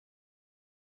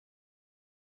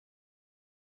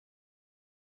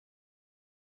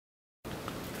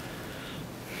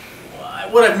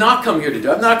what I've not come here to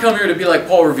do, I've not come here to be like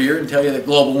Paul Revere and tell you that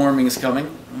global warming is coming.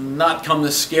 I've not come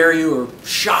to scare you or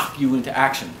shock you into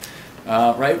action.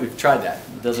 Right? We've tried that.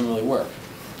 It doesn't really work.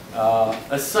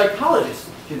 A psychologist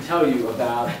can tell you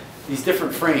about these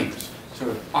different frames,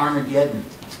 sort of Armageddon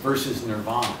versus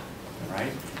Nirvana,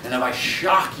 right? And if I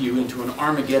shock you into an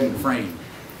Armageddon frame,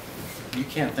 you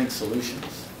can't think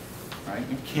solutions, right?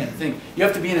 You can't think. You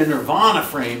have to be in a Nirvana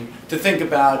frame to think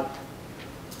about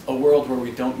a world where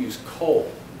we don't use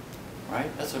coal,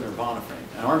 right? That's a Nirvana frame.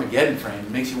 An Armageddon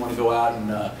frame makes you want to go out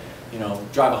and, you know,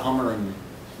 drive a Hummer and,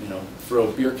 you know,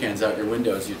 throw beer cans out your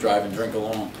window as you drive and drink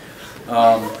along.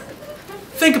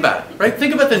 Think about it, right?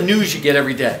 Think about the news you get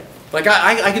every day. Like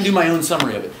I can do my own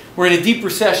summary of it. We're in a deep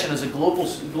recession as a global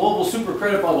super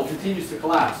credit bubble continues to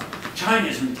collapse. China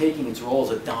is retaking its role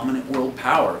as a dominant world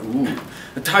power. Ooh.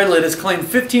 A title it has claimed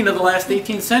 15 of the last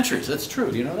 18 centuries. That's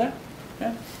true. Do you know that?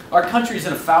 Yeah. Our country is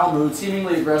in a foul mood,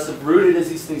 seemingly aggressive, rooted as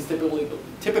these things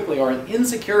typically are in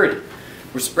insecurity.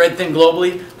 We're spread thin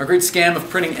globally. Our great scam of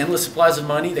printing endless supplies of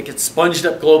money that gets sponged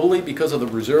up globally because of the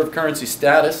reserve currency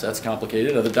status, that's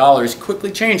complicated, of the dollar is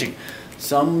quickly changing.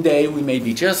 Someday we may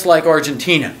be just like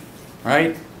Argentina,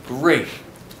 right? Great.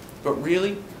 But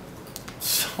really,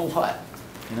 so what?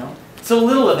 You know? So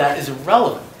little of that is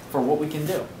irrelevant for what we can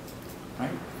do,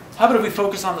 right? How about if we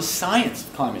focus on the science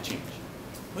of climate change?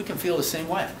 We can feel the same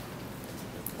way.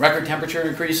 Record temperature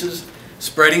increases,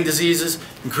 spreading diseases,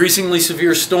 increasingly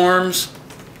severe storms,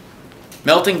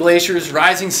 melting glaciers,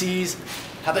 rising seas.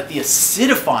 How about the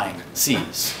acidifying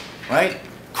seas, right?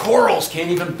 Corals can't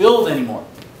even build anymore.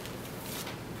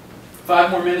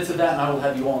 5 more minutes of that and I will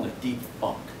have you all in a deep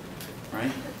funk,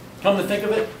 right? Come to think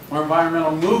of it, our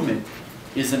environmental movement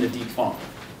is in a deep funk.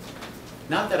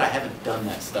 Not that I haven't done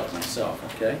that stuff myself,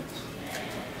 okay?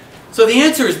 So the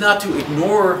answer is not to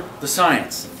ignore the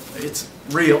science. It's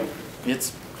real,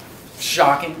 it's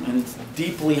shocking, and it's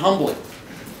deeply humbling.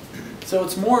 So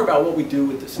it's more about what we do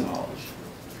with this knowledge.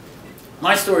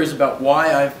 My story is about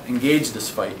why I've engaged this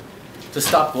fight to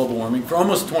stop global warming for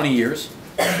almost 20 years,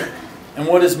 and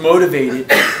what has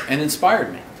motivated and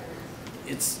inspired me.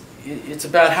 It's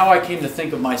about how I came to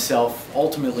think of myself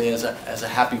ultimately as a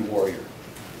happy warrior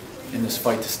in this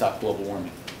fight to stop global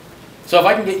warming. So if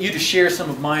I can get you to share some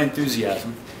of my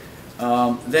enthusiasm,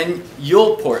 then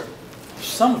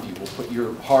some of you will put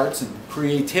your hearts and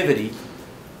creativity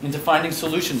into finding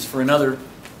solutions for another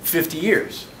 50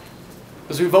 years.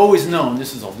 Because we've always known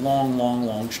this is a long, long,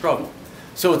 long struggle.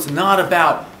 So it's not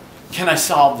about, can I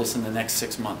solve this in the next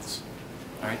 6 months?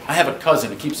 All right? I have a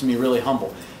cousin who keeps me really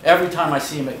humble. Every time I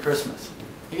see him at Christmas,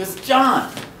 he goes,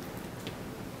 John,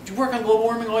 did you work on global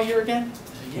warming all year again? I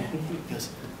said, yeah. He goes,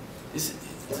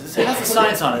 it has the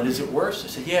science on it. Is it worse? I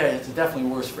said, yeah, it's definitely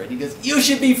worse, Fred. He goes, you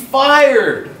should be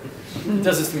fired. He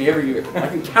does this to me every year. I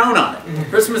can count on it.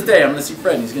 Christmas Day, I'm going to see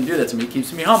Fred, and he's going to do that to me. He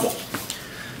keeps me humble.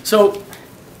 So,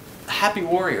 the happy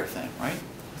warrior thing, right?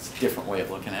 It's a different way of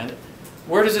looking at it.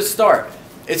 Where does it start?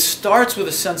 It starts with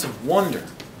a sense of wonder,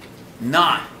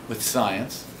 not with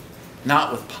science,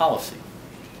 not with policy.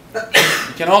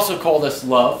 You can also call this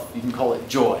love. You can call it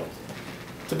joy.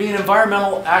 To be an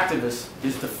environmental activist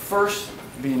is to first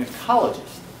be an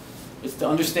ecologist. It's to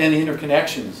understand the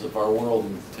interconnections of our world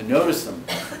and to notice them,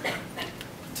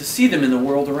 to see them in the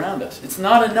world around us. It's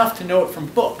not enough to know it from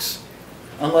books,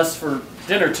 unless for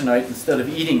dinner tonight, instead of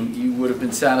eating, you would have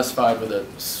been satisfied with a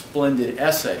splendid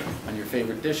essay on your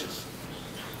favorite dishes.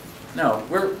 No,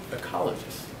 we're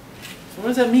ecologists. So what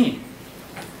does that mean?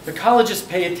 Ecologists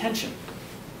pay attention,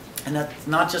 and that's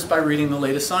not just by reading the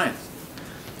latest science.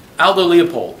 Aldo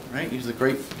Leopold, right? He was a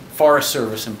great Forest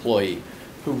Service employee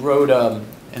who wrote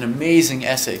an amazing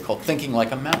essay called Thinking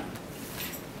Like a Mountain.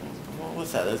 What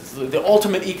was that? It's the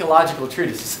ultimate ecological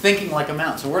treatise. It's Thinking Like a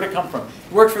Mountain. So where did it come from?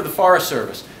 He worked for the Forest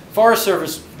Service. Forest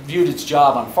Service viewed its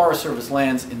job on Forest Service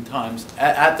lands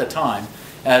at the time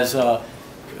as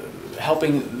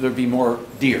helping there be more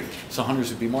deer. So hunters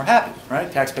would be more happy,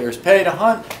 right? Taxpayers pay to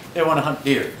hunt. They want to hunt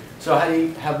deer. So how do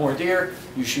you have more deer?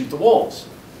 You shoot the wolves,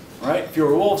 right?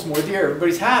 Fewer wolves, more deer.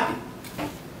 Everybody's happy.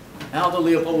 Aldo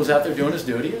Leopold was out there doing his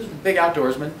duty. He was a big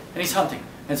outdoorsman, and he's hunting.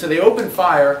 And so they open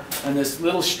fire on this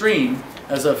little stream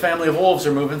as a family of wolves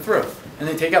are moving through. And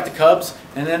they take out the cubs,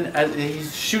 and then he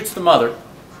shoots the mother.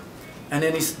 And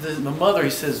then the mother, he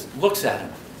says, looks at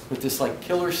him with this like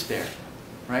killer stare,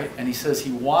 right? And he says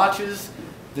he watches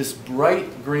this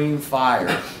bright green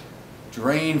fire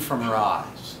drain from her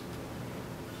eyes.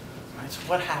 Right? So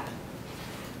what happened?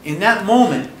 In that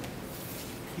moment,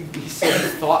 he said he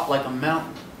thought like a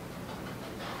mountain.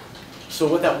 So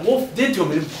what that wolf did to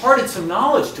him, it imparted some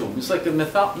knowledge to him. It's like a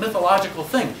mythological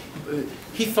thing.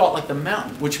 He thought like the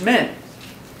mountain, which meant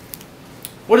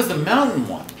What does the mountain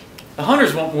want? The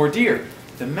hunters want more deer.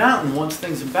 The mountain wants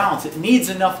things in balance. It needs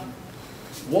enough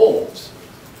wolves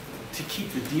to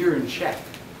keep the deer in check.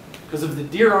 Because if the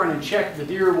deer aren't in check, the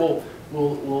deer will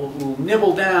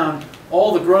nibble down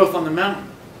all the growth on the mountain.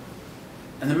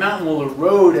 And the mountain will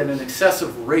erode at an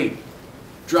excessive rate,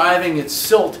 driving its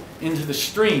silt into the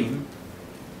stream,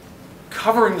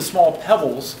 covering the small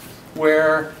pebbles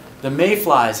where the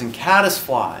mayflies and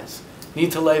caddisflies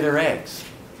need to lay their eggs.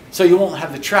 So you won't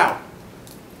have the trout.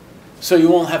 So you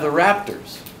won't have the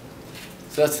raptors.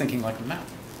 So that's thinking like a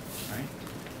mountain, right?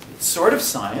 It's sort of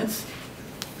science,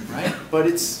 right? But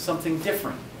it's something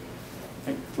different.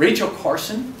 Right? Rachel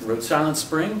Carson, who wrote Silent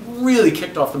Spring, really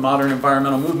kicked off the modern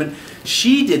environmental movement.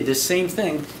 She did this same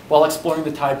thing while exploring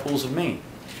the tide pools of Maine.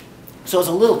 So as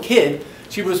a little kid,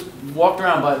 she was walked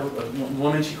around by a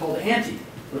woman she called Auntie,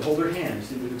 would hold her hand.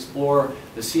 She would explore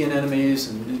the sea anemones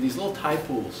and these little tide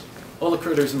pools, all the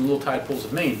critters in the little tide pools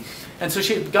of Maine. And so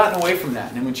she had gotten away from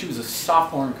that. And when she was a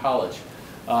sophomore in college,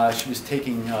 she was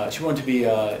taking, she wanted to be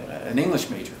an English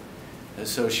major. And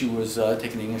so she was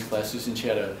taking English classes, and she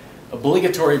had an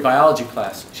obligatory biology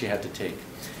class she had to take.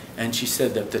 And she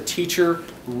said that the teacher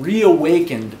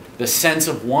reawakened the sense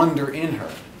of wonder in her.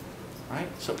 Right?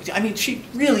 So, I mean, she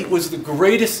really was the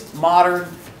greatest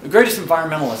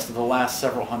environmentalist of the last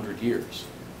several hundred years.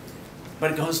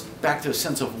 But it goes back to a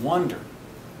sense of wonder,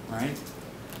 right?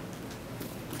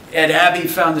 Ed Abbey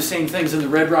found the same things in the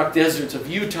Red Rock deserts of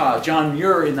Utah, John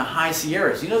Muir in the High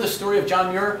Sierras. You know the story of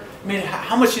John Muir? I mean,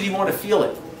 how much did he want to feel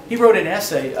it? He wrote an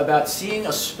essay about seeing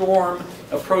a storm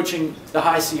approaching the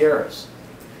High Sierras,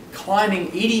 climbing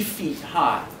 80 feet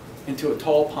high into a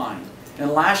tall pine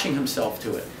and lashing himself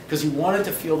to it because he wanted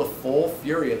to feel the full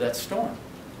fury of that storm.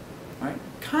 Right?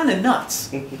 Kind of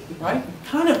nuts, right?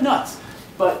 Kind of nuts.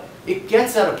 But it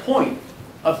gets at a point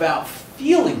about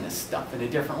feeling this stuff in a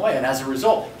different way. And as a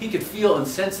result, he could feel and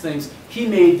sense things. He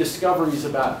made discoveries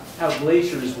about how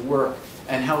glaciers work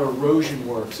and how erosion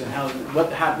works and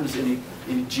what happens in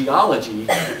geology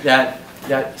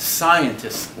that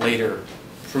scientists later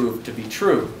proved to be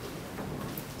true.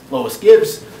 Lois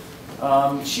Gibbs,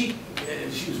 she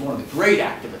was one of the great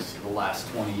activists of the last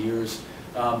 20 years.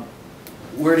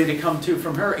 Where did it come to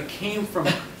from her? It came from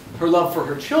her love for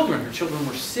her children. Her children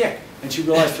were sick, and she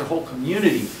realized her whole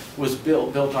community was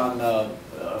built on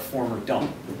a former dump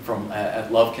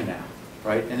at Love Canal,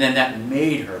 right? And then that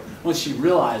made her, once she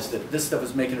realized that this stuff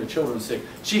was making her children sick,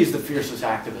 she is the fiercest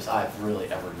activist I've really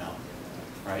ever known,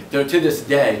 right? To this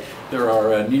day, there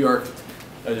are New York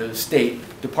State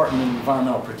Department of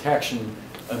Environmental Protection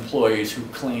employees who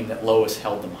claim that Lois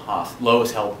held them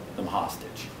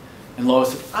hostage. And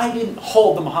Lois said, I didn't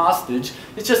hold them hostage.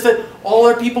 It's just that all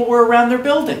our people were around their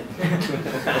building.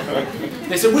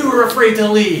 They said, we were afraid to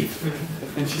leave.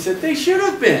 And she said, they should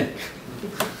have been.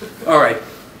 All right.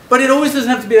 But it always doesn't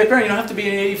have to be that grand. You don't have to be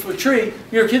in an 80-foot tree.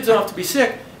 Your kids don't have to be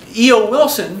sick. E.O.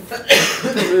 Wilson,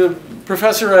 the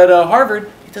professor at Harvard,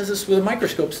 he does this with a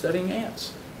microscope studying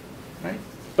ants. Right?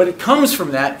 But it comes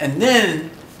from that, and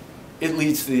then it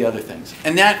leads to the other things.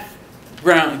 And that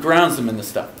grounds them in the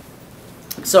stuff.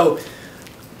 So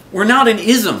we're not an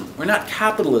ism, we're not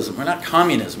capitalism, we're not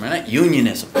communism, we're not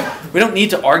unionism. We don't need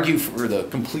to argue for the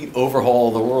complete overhaul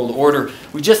of the world order.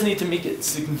 We just need to make it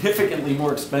significantly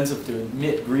more expensive to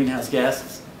emit greenhouse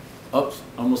gases. Oops,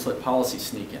 almost let policy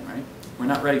sneak in, right? We're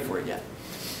not ready for it yet.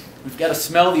 We've got to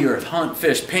smell the earth, hunt,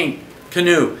 fish, paint,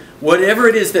 canoe, whatever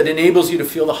it is that enables you to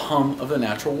feel the hum of the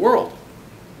natural world.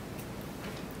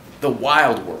 The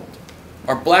wild world.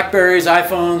 Our Blackberries,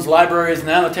 iPhones, libraries,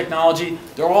 nanotechnology,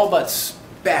 they're all but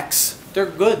specks. They're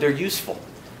good, they're useful,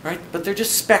 right? But they're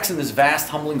just specks in this vast,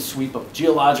 humbling sweep of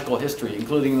geological history,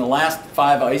 including the last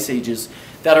 5 ice ages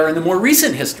that are in the more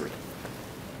recent history.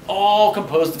 All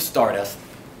composed of stardust,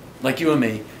 like you and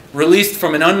me, released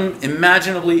from an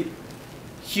unimaginably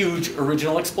huge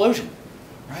original explosion,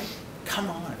 right? Come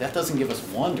on, if that doesn't give us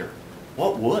wonder,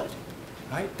 what would,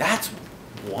 right? That's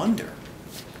wonder.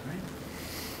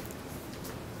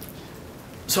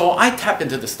 So I tap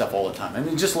into this stuff all the time. I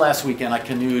mean, just last weekend I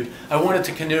canoed. I wanted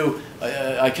to canoe.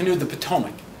 I canoed the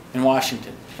Potomac in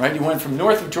Washington. Right? You went from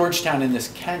north of Georgetown in this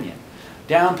canyon,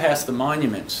 down past the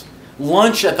monuments,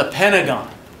 lunch at the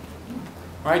Pentagon,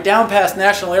 right? Down past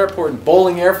National Airport and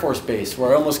Bolling Air Force Base,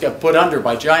 where I almost got put under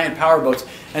by giant powerboats,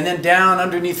 and then down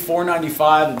underneath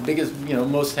 495, the biggest,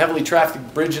 most heavily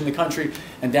trafficked bridge in the country,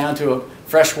 and down to a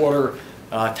freshwater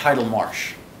tidal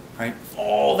marsh. Right?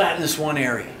 All that in this one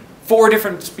area. 4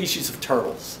 different species of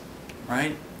turtles,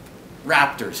 right?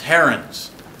 Raptors,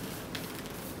 herons,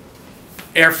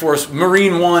 Air Force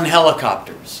Marine One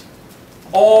helicopters,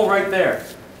 all right there.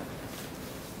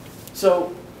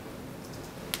 So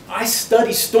I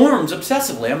study storms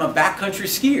obsessively. I'm a backcountry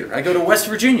skier. I go to West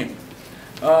Virginia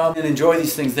and enjoy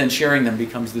these things. Then sharing them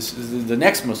becomes the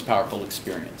next most powerful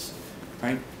experience,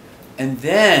 right? And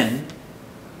then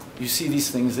you see these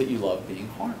things that you love being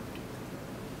harmed,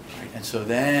 right? And so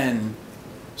then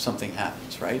something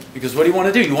happens, right? Because what do you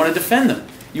want to do? You want to defend them.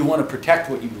 You want to protect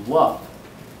what you love,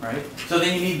 right? So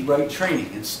then you need right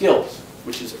training and skills,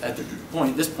 which is at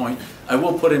this point, I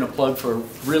will put in a plug for a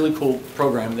really cool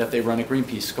program that they run at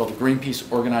Greenpeace called the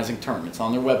Greenpeace Organizing Term. It's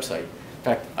on their website. In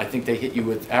fact, I think they hit you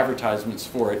with advertisements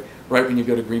for it right when you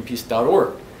go to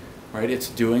greenpeace.org. Right? It's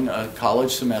doing a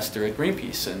college semester at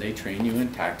Greenpeace, and they train you in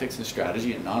tactics and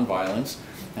strategy and nonviolence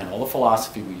and all the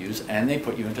philosophy we use, and they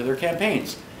put you into their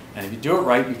campaigns. And if you do it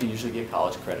right, you can usually get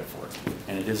college credit for it.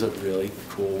 And it is a really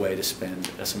cool way to spend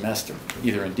a semester,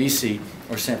 either in DC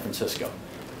or San Francisco.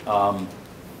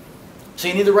 So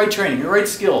you need the right training, the right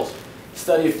skills,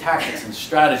 study of tactics and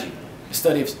strategy, a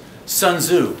study of Sun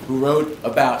Tzu, who wrote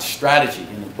about strategy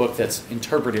in a book that's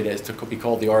interpreted as to be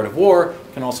called The Art of War.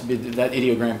 It can also be, that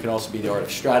ideogram can also be the art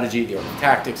of strategy, the art of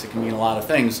tactics. It can mean a lot of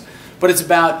things. But it's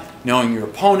about knowing your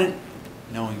opponent,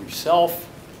 knowing yourself,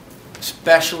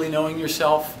 especially knowing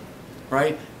yourself,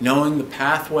 right? Knowing the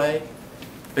pathway.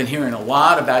 Been hearing a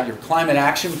lot about your climate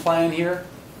action plan here,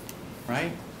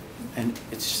 right? And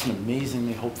it's just an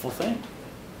amazingly hopeful thing,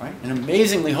 right? An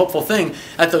amazingly hopeful thing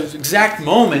at the exact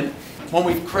moment when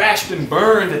we've crashed and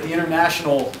burned at the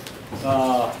international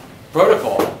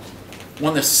protocol,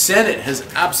 when the Senate has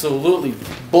absolutely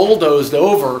bulldozed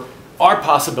over our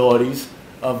possibilities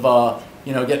of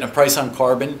getting a price on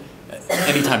carbon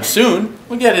anytime soon.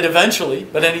 We'll get it eventually,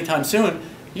 but anytime soon.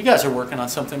 You guys are working on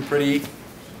something pretty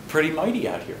mighty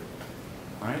out here,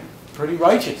 right? Pretty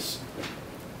righteous.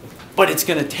 But it's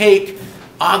going to take,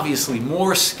 obviously,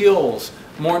 more skills,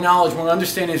 more knowledge, more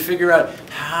understanding to figure out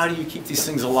how do you keep these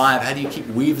things alive? How do you keep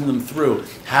weaving them through?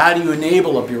 How do you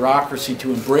enable a bureaucracy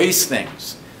to embrace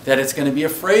things that it's going to be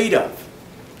afraid of,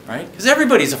 right? Because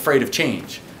everybody's afraid of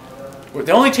change.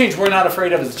 The only change we're not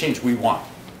afraid of is the change we want.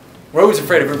 We're always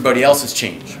afraid of everybody else's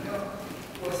change.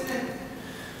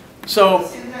 So,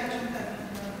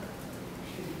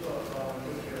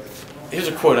 here's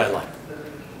a quote I like.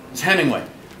 It's Hemingway.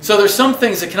 So there's some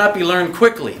things that cannot be learned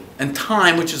quickly, and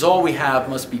time, which is all we have,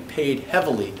 must be paid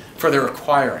heavily for their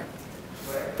acquiring.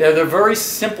 They're the very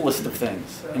simplest of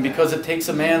things, and because it takes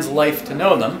a man's life to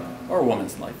know them, or a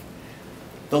woman's life,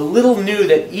 the little new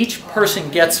that each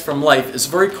person gets from life is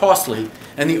very costly,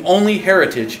 and the only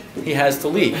heritage he has to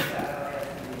leave.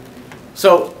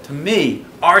 So, to me,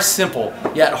 our simple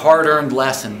yet hard-earned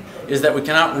lesson is that we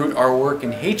cannot root our work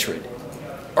in hatred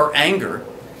or anger,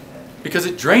 because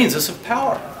it drains us of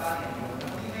power.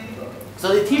 So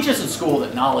they teach us in school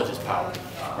that knowledge is power,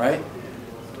 right?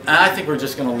 And I think we're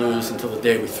just going to lose until the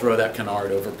day we throw that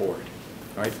canard overboard,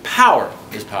 right? Power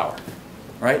is power,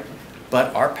 right?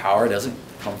 But our power doesn't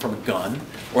come from a gun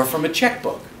or from a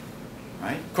checkbook,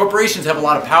 right? Corporations have a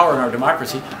lot of power in our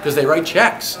democracy because they write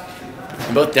checks.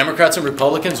 And both Democrats and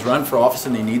Republicans run for office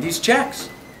and they need these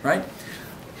checks, right?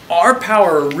 Our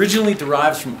power originally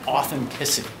derives from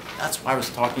authenticity. That's why I was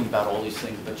talking about all these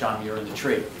things about John Muir and the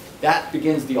tree. That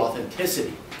begins the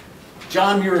authenticity.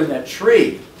 John Muir and that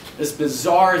tree, as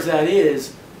bizarre as that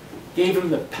is, gave him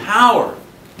the power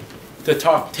to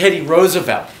talk Teddy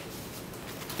Roosevelt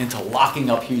into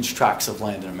locking up huge tracts of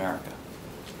land in America,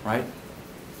 right?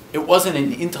 It wasn't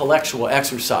an intellectual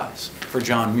exercise for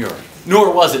John Muir,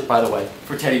 nor was it, by the way,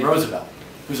 for Teddy Roosevelt,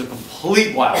 who's a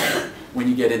complete wild card when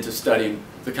you get into studying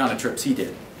the kind of trips he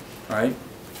did, right?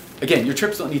 Again, your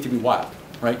trips don't need to be wild,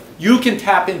 right? You can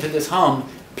tap into this hum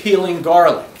peeling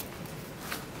garlic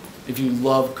if you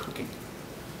love cooking,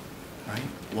 right?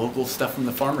 Local stuff from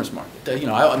the farmer's market.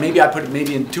 Maybe I put it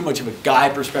in too much of a guy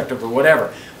perspective or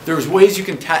whatever. There's ways you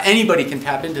can anybody can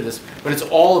tap into this, but it's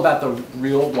all about the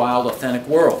real, wild, authentic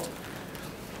world.